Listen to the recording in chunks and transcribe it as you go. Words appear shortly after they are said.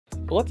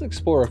let's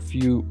explore a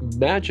few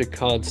magic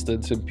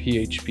constants in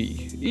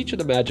PHP. Each of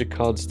the magic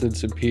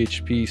constants in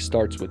PHP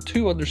starts with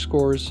 2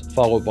 underscores,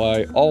 followed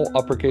by all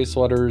uppercase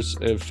letters,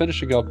 and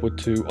finishing up with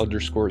 2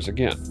 underscores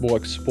again. We'll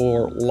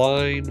explore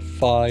line,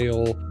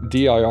 file,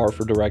 dir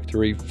for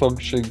directory,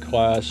 function,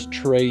 class,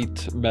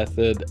 trait,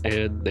 method,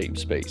 and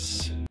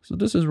namespace. So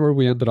this is where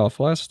we ended off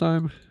last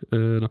time,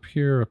 and up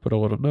here I put a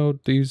little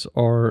note. These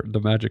are the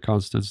magic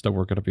constants that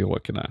we're going to be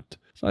looking at.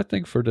 So I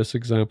think for this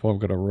example, I'm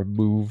going to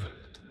remove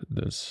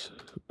this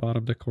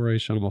bottom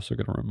declaration. I'm also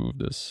going to remove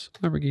this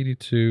Lamborghini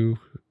 2,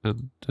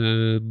 and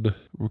then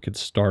we can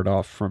start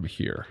off from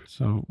here.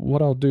 So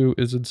what I'll do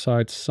is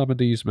inside some of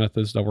these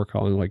methods that we're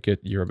calling like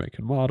get, year, make,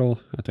 and model.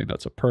 I think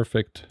that's a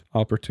perfect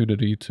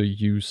opportunity to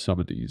use some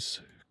of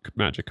these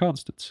magic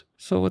constants.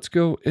 So let's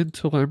go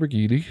into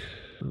Lamborghini.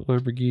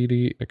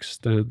 Lamborghini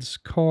extends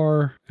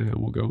car, and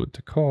we'll go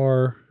into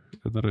car,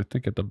 and then I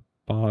think at the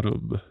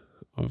bottom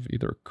of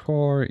either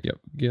car, yep,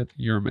 get,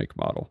 year, make,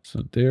 model.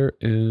 So there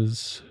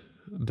is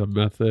the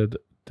method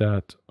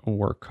that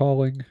we're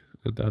calling,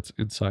 and that's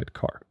inside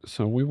car.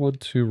 So we want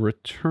to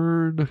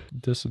return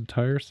this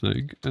entire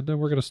thing, and then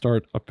we're going to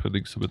start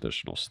appending some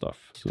additional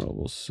stuff. So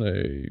we'll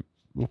say,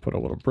 we'll put a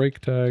little break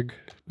tag,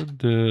 and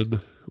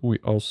then we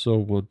also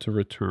want to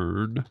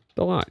return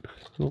the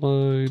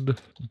line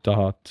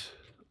dot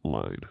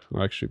line,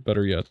 or actually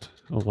better yet,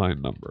 a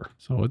line number.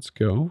 So let's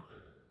go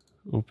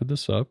open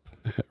this up,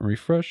 hit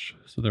refresh.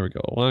 So there we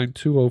go, line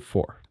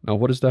 204. Now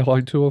what is that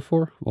line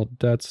 204? Well,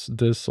 that's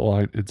this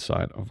line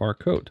inside of our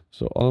code.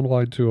 So on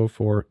line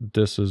 204,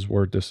 this is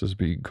where this is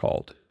being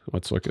called.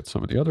 Let's look at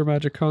some of the other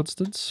magic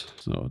constants.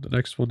 So the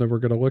next one that we're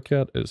going to look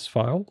at is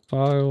file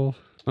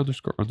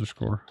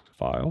underscore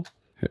file.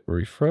 Hit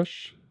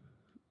refresh,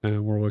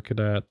 and we're looking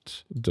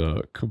at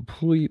the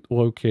complete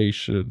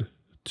location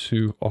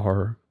to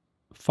our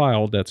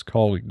file that's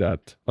calling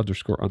that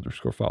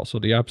underscore file. So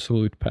the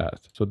absolute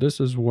path. So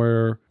this is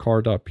where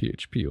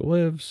car.php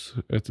lives.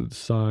 It's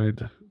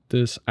inside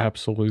this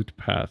absolute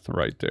path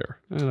right there.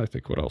 And I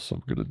think what else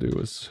I'm going to do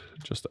is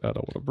just add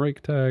a little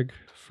break tag.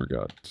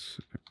 Forgot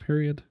a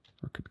period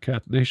or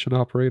concatenation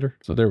operator.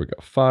 So there we go.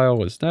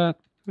 File is that.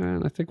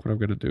 And I think what I'm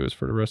going to do is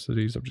for the rest of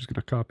these, I'm just going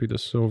to copy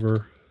this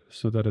over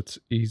so that it's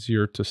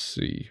easier to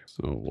see.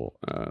 So we'll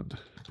add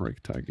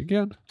break tag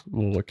again.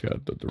 We'll look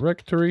at the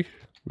directory,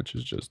 which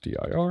is just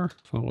dir,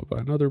 followed by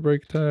another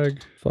break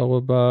tag,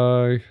 followed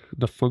by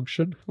the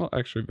function. Well,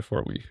 actually,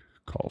 before we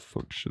call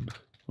function,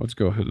 let's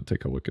go ahead and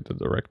take a look at the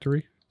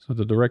directory. So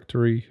the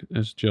directory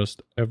is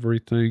just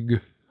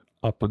everything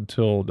up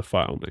until the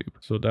file name.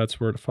 So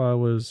that's where the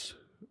file is,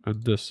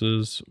 and this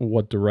is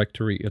what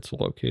directory it's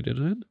located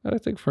in. And I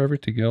think for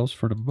everything else,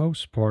 for the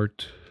most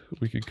part,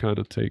 we can kind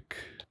of take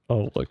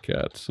a look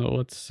at. So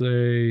let's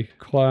say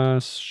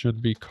class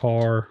should be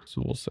car.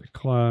 So we'll say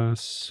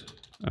class,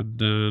 and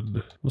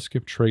then we'll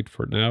skip trait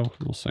for now.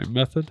 We'll say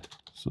method.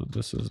 So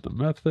this is the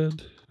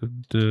method,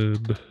 and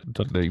then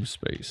the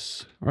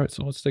namespace. All right,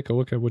 so let's take a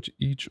look at which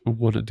each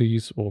one of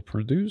these will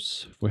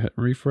produce. If we hit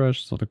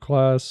refresh, so the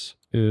class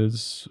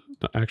is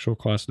the actual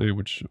class name,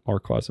 which our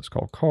class is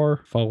called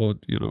car,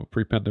 followed,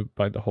 prepended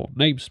by the whole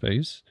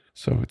namespace.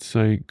 So it's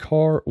saying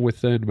car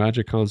within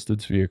magic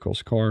constants,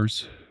 vehicles,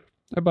 cars.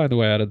 And by the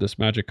way, I added this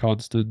magic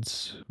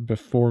constants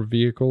before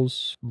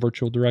vehicles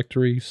virtual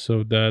directory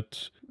so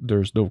that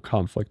there's no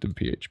conflict in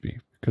PHP,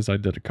 because I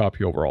did a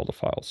copy over all the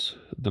files.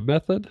 The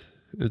method,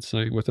 it's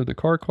saying within the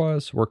car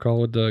class, we're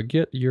calling the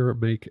get, year,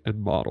 make,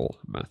 and model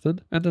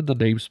method. And then the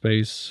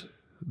namespace,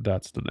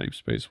 that's the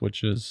namespace,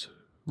 which is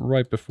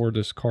right before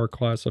this car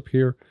class up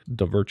here,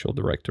 the virtual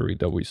directory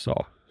that we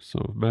saw.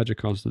 So magic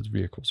constants,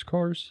 vehicles,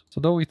 cars. So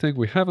the only thing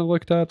we haven't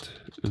looked at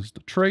is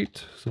the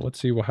trait. So let's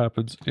see what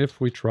happens if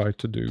we try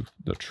to do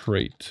the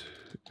trait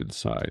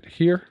inside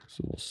here.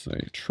 So we'll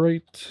say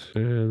trait,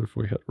 and if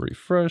we hit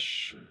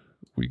refresh,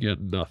 we get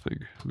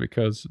nothing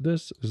because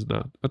this is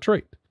not a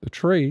trait. The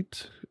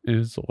trait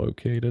is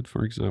located,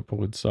 for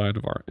example, inside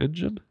of our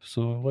engine.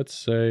 So let's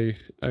say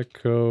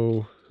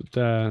echo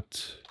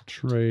that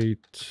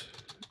trait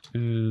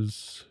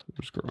is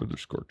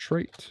underscore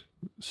trait.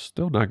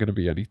 Still not going to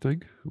be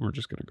anything. We're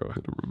just going to go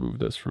ahead and remove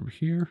this from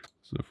here.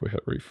 So if we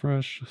hit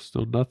refresh,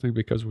 still nothing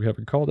because we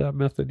haven't called that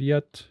method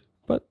yet.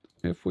 But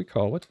if we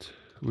call it,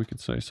 we can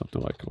say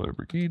something like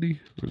Lamborghini.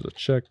 There's a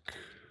check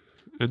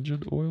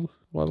engine oil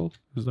level.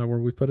 Is that where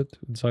we put it?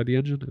 Inside the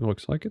engine? It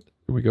looks like it.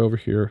 And we go over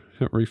here,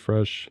 hit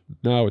refresh.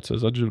 Now it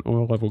says engine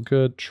oil level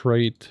good,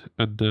 trait,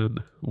 and then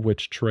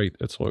which trait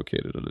it's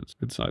located in. It's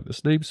inside this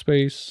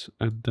namespace,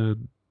 and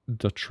then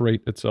the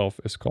trait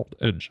itself is called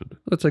engine.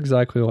 That's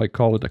exactly like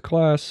calling a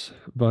class,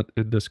 but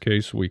in this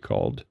case we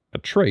called a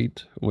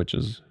trait, which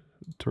is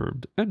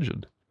termed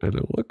engine. And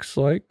it looks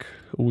like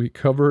we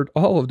covered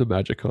all of the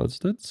magic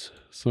constants.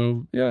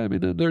 So yeah, I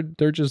mean,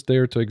 they're just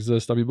there to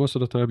exist. I mean, most of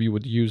the time you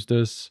would use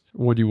this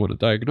when you want to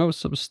diagnose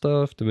some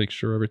stuff to make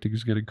sure everything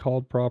is getting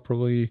called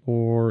properly,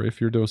 or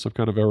if you're doing some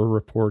kind of error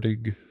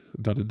reporting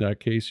then in that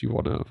case, you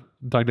want to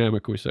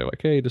dynamically say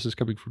like, hey, this is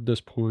coming from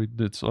this point,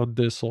 it's on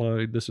this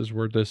line, this is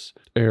where this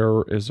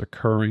error is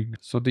occurring.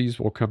 So these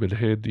will come in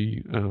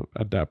handy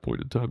at that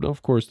point in time. Now,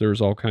 of course,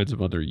 there's all kinds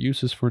of other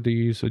uses for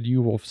these, and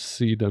you will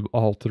see them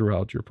all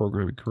throughout your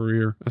programming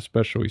career,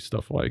 especially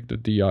stuff like the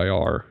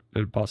dir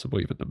and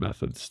possibly even the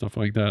methods, stuff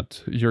like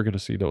that. You're going to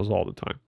see those all the time.